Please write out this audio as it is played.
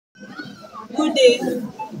Good day.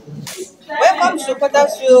 Welcome to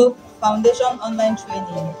Pottersfield Foundation Online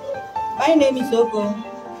Training. My name is Ogo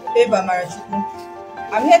Favour Marachuku.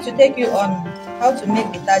 I'm here to take you on how to make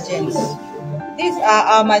detergents. These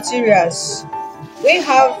are our materials. We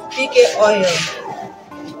have PK oil.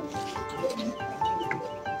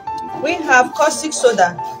 We have caustic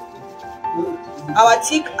soda, our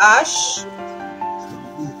thick ash,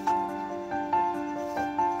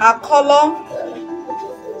 our color,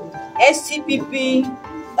 STPP,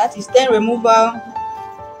 that is stain removal.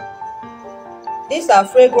 These are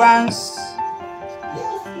fragrance,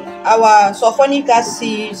 our sulphonic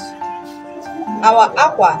acid, our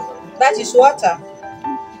aqua, that is water,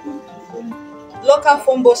 local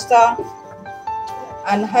foam buster,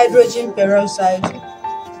 and hydrogen peroxide.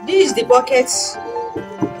 This is the bucket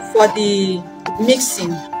for the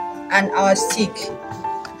mixing and our stick.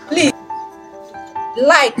 Please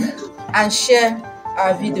like and share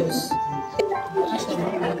our videos.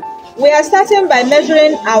 We are starting by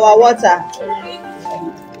measuring our water.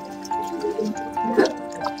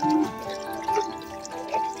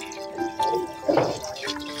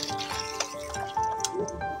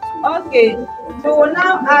 Okay, we will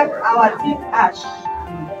now add our thick ash.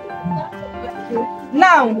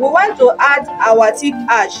 Now we want to add our thick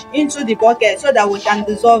ash into the bucket so that we can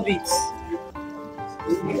dissolve it.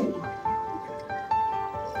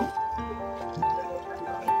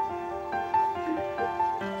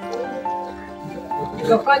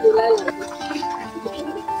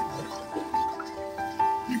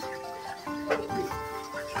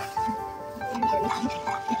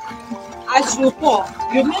 As you pour,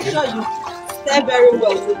 you make sure you stir very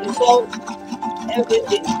well to dissolve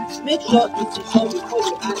everything. Make sure it dissolves before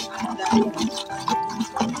you add that.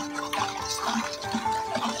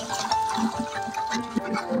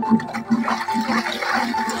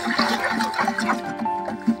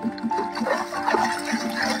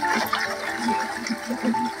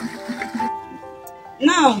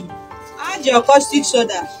 Now, add your caustic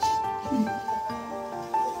soda.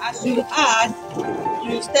 As you add,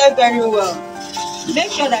 you stir very well.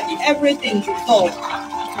 Make sure that everything dissolves.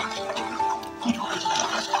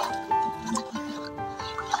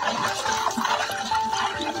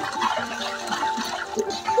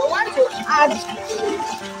 We want to add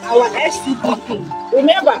our STPP.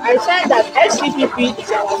 Remember, I said that STPP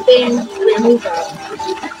is our stain remover.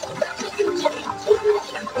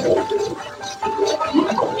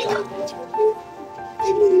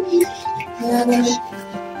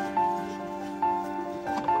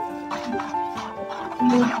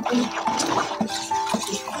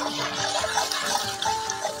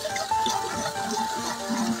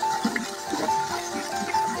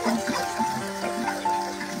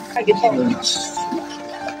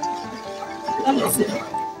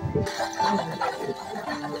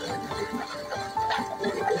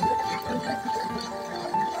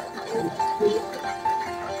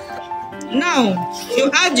 Now you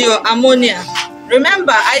add your ammonia.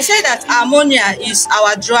 Remember, I said that ammonia is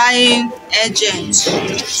our drying agent,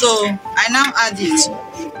 so I now add it.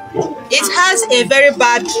 It has a very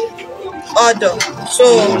bad odor,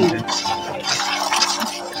 so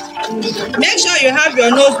make sure you have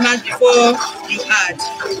your nose mask before you add.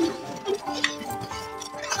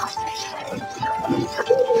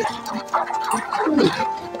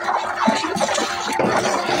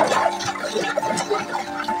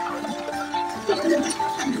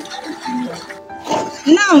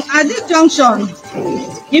 Now at this junction,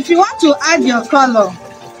 if you want to add your color,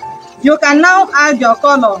 you can now add your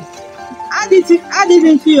color. Add it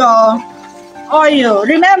into your oil.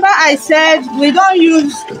 Remember, I said we don't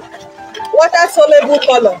use water soluble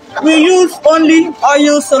color. We use only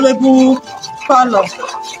oil soluble color.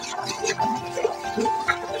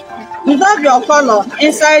 Dissolve your color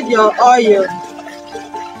inside your oil.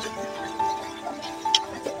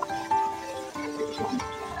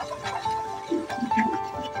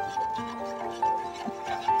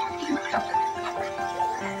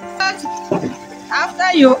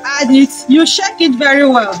 After you add it, you shake it very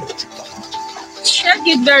well. Shake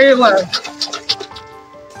it very well.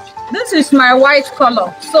 This is my white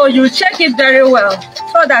color, so you shake it very well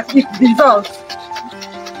so that it dissolves.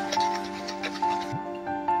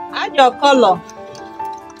 Add your color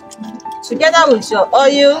together with your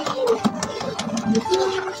oil.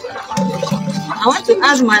 I want to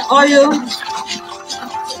add my oil.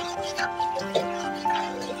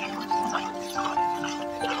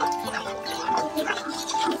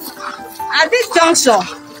 At this juncture,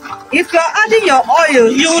 if you're adding your oil,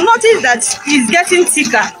 you will notice that it's getting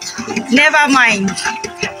thicker. Never mind.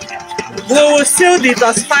 We will still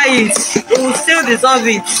detoxify it. We will still dissolve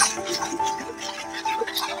it.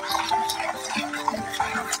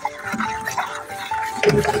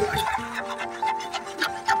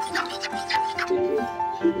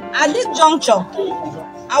 At this juncture,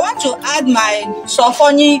 I want to add my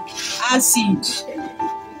sulphonic acid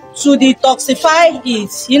to detoxify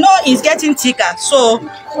it. You know, it's getting thicker, so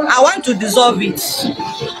I want to dissolve it.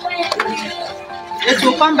 It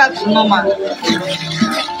will come back to normal.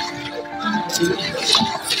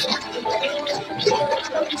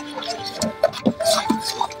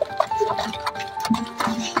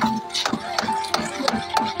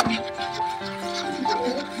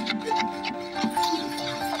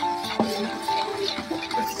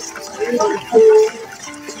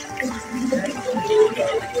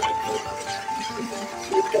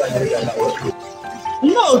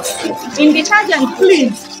 Note, in detergent,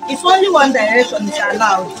 please, it's only one direction is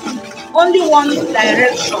allowed. Only one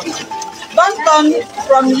direction. Don't turn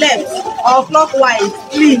from left or clockwise,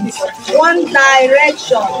 please. One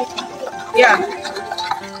direction. Yeah.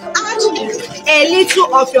 Add a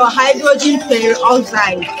little of your hydrogen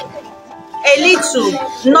peroxide. A little,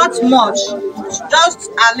 not much. Just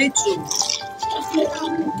a little.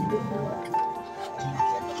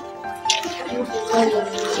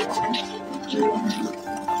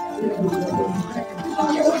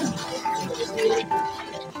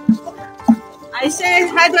 I said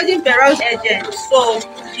hydrogen peroxide agent, so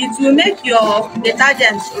it will make your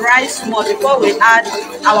detergent rise more before we add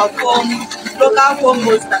our local foam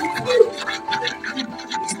booster.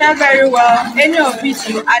 Stir very well. Any of it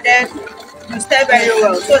you added, you stir very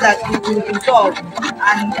well so that it will dissolve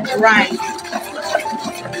and rise.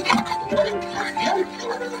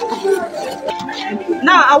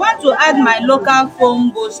 Now I want to add my local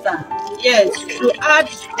foam booster. Yes, to add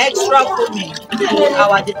extra foaming to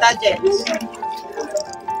our detergent.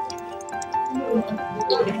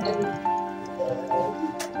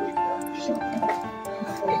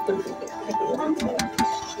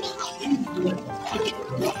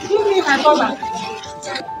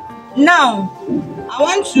 Now I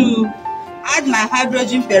want to add my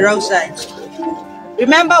hydrogen peroxide.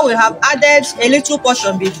 Remember, we have added a little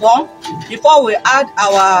portion before we add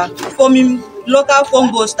our foaming local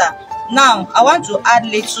foam booster. Now I want to add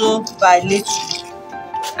little by little,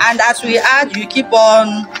 and as we add, you keep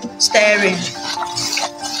on stirring.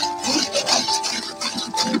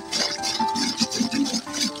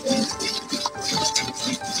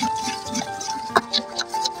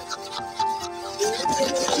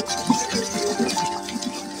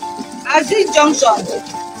 At this junction,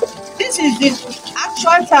 this is the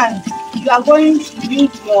actual time you are going to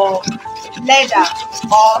use your leather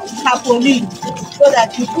or tarpaulin so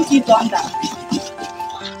that you put it under.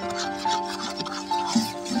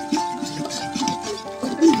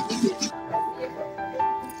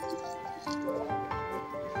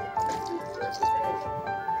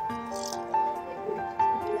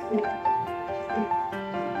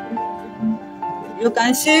 You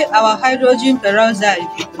can see our hydrogen peroxide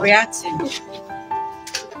reacting.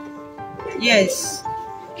 Yes.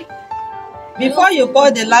 Before you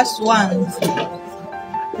pour the last one,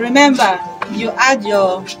 remember you add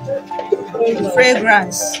your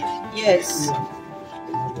fragrance. Yes.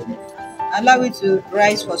 Allow it to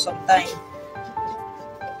rise for some time.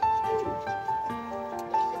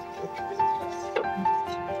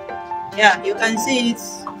 Yeah, you can see it.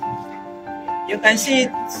 You can see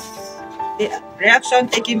it. The reaction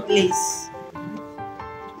taking place.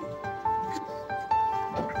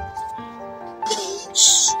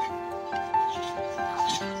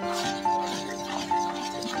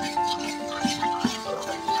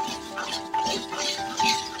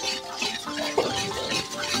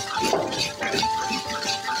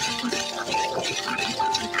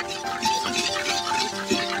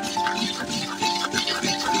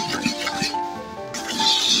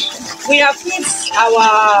 We have put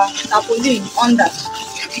our tarpaulin under,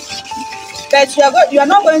 but you are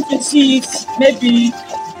not going to see it maybe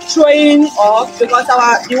showing off because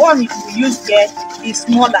the one we use here is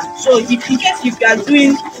smaller. So if in case if you are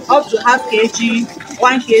doing up to half kg,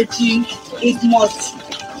 1 kg,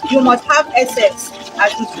 you must have excess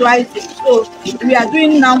as you slice it. So we are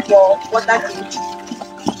doing now for quarter kg.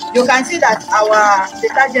 You can see that our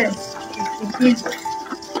detergent is increasing.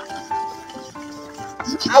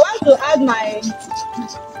 I want to add my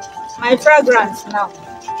fragrance now.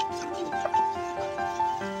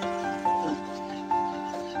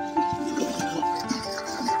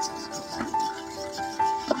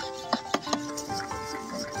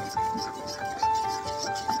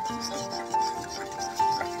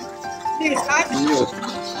 Please add.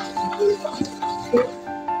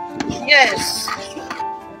 Yes.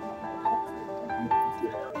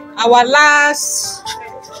 Our last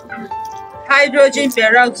hydrogen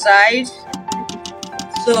peroxide.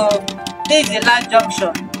 So this is the last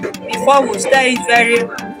junction before we stir it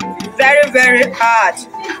very hard.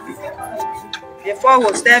 Before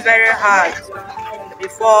we stir very hard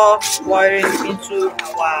before pouring into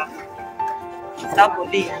our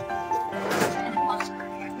tarpaulin.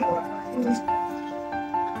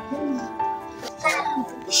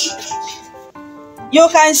 You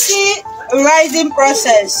can see rising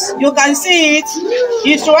process. You can see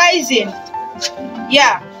it's rising.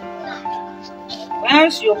 Yeah.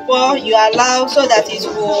 Once you pour, you allow so that it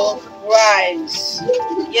will rise.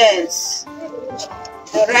 Yes.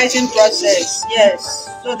 The rising process. Yes.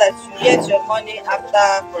 So that you get your money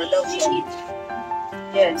after production.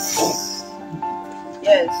 Yes.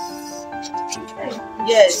 Yes.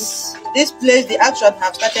 Yes. This place, the action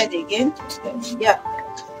have started again. Yeah.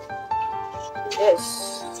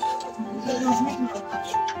 Yes.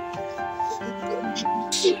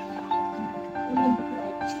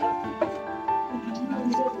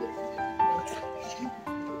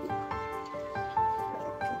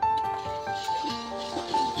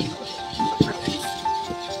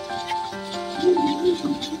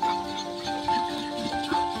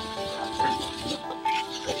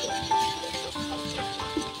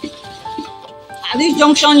 At this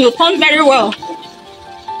junction, you turn very well.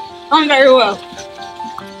 Turn very well.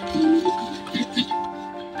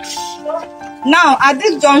 Now, at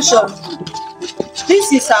this junction,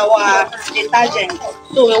 this is our detergent.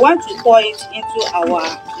 So we want to pour it into our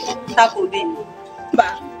tarpaulin.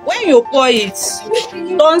 But when you pour it,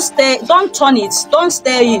 don't turn it, don't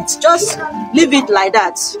stir it. Just leave it like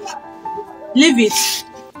that. Leave it.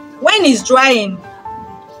 When it's drying,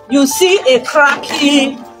 you see a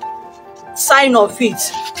cracky sign of it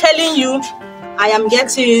telling you I am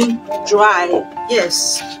getting dry.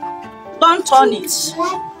 Yes. Don't turn it.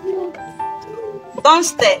 Don't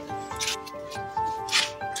stir.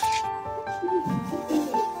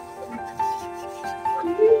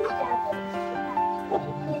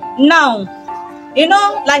 Now, you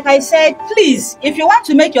know, like I said, please, if you want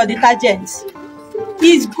to make your detergent,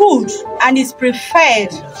 it's good and it's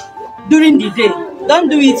preferred during the day. Don't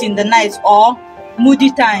do it in the night or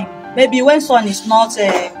moody time. Maybe when sun is not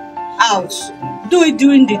out. Do it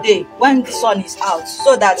during the day when the sun is out,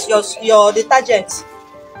 so that your detergent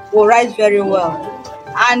will rise very well.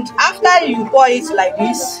 And after you pour it like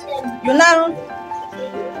this, you now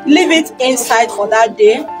leave it inside for that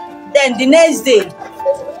day. Then the next day,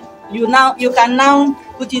 you can now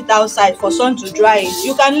put it outside for sun to dry it.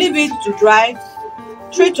 You can leave it to dry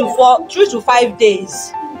 3 to 5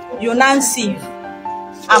 days. You now sieve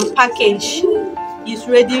and package. It's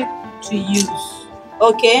ready to use.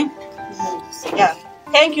 Okay. Yeah.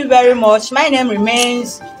 Thank you very much. My name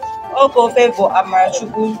remains Okofevo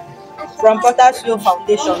Amarachuku from Pottersfield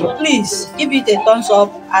Foundation. Please give it a thumbs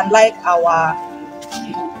up and like our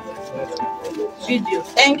video.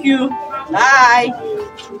 Thank you. Bye.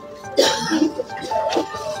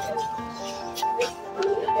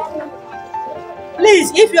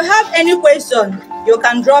 Please, if you have any question, you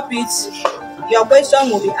can drop it. Your question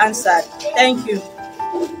will be answered. Thank you.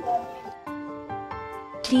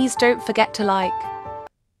 Please don't forget to like,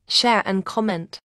 share and comment.